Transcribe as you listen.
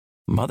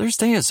Mother's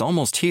Day is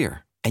almost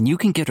here, and you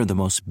can get her the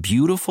most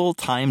beautiful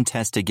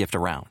time-tested gift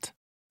around.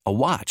 A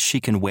watch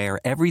she can wear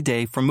every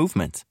day from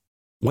Movement.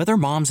 Whether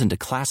mom's into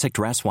classic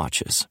dress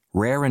watches,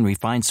 rare and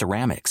refined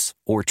ceramics,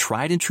 or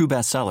tried and true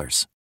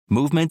bestsellers,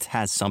 Movement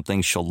has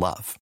something she'll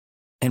love.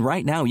 And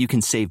right now you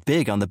can save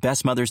big on the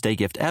best Mother's Day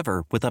gift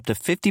ever with up to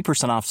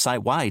 50% off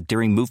site-wide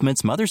during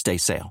Movement's Mother's Day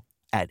sale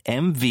at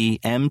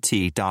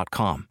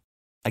MVMT.com.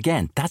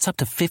 Again, that's up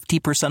to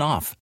 50%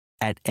 off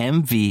at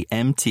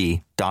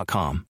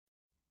MVMT.com.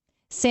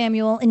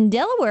 Samuel in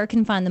Delaware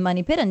can find the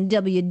Money Pit on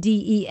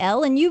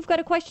WDEL, and you've got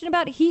a question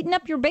about heating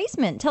up your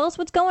basement. Tell us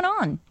what's going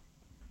on.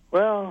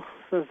 Well,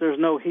 since there's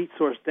no heat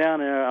source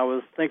down there, I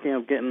was thinking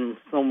of getting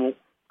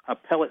a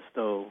pellet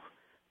stove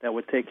that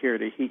would take care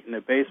of the heat in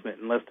the basement,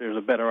 unless there's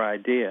a better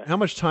idea. How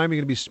much time are you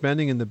going to be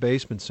spending in the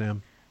basement,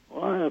 Sam?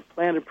 Well, I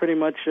plan to pretty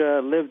much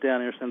live down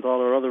here since all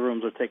our other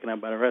rooms are taken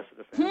up by the rest of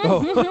the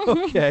family.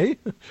 Oh, okay.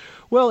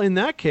 Well, in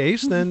that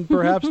case, then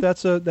perhaps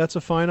that's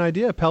a fine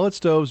idea. Pellet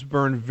stoves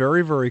burn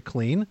very, very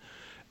clean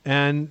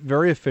and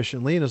very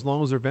efficiently, and as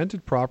long as they're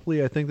vented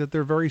properly, I think that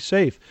they're very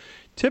safe.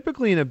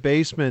 Typically in a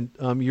basement,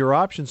 your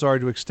options are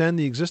to extend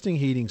the existing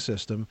heating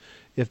system.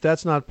 If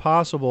that's not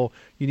possible,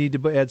 you need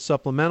to add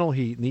supplemental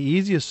heat. And the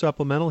easiest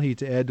supplemental heat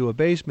to add to a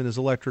basement is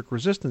electric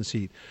resistance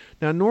heat.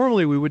 Now,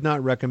 normally we would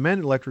not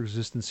recommend electric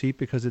resistance heat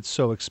because it's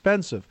so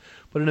expensive.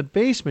 But in a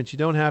basement, you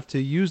don't have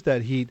to use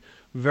that heat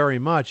very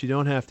much. You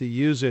don't have to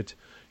use it,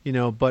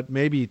 but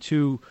maybe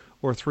 2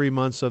 or 3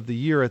 months of the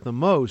year at the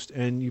most,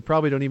 and you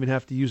probably don't even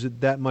have to use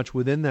it that much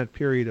within that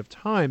period of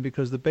time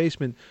because the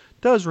basement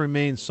does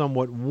remain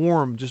somewhat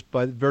warm just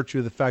by virtue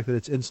of the fact that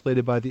it's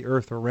insulated by the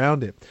earth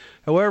around it.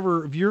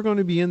 However, if you're going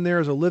to be in there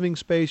as a living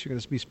space, you're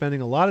going to be spending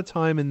a lot of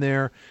time in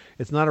there.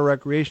 It's not a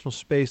recreational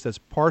space that's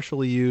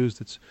partially used.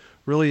 It's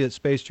really a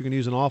space you're going to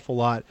use an awful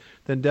lot.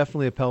 Then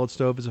definitely a pellet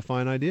stove is a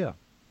fine idea.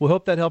 We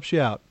hope that helps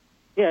you out.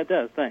 Yeah, it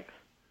does. Thanks.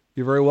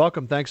 You're very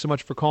welcome. Thanks so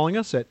much for calling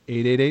us at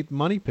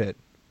 888-MONEY-PIT.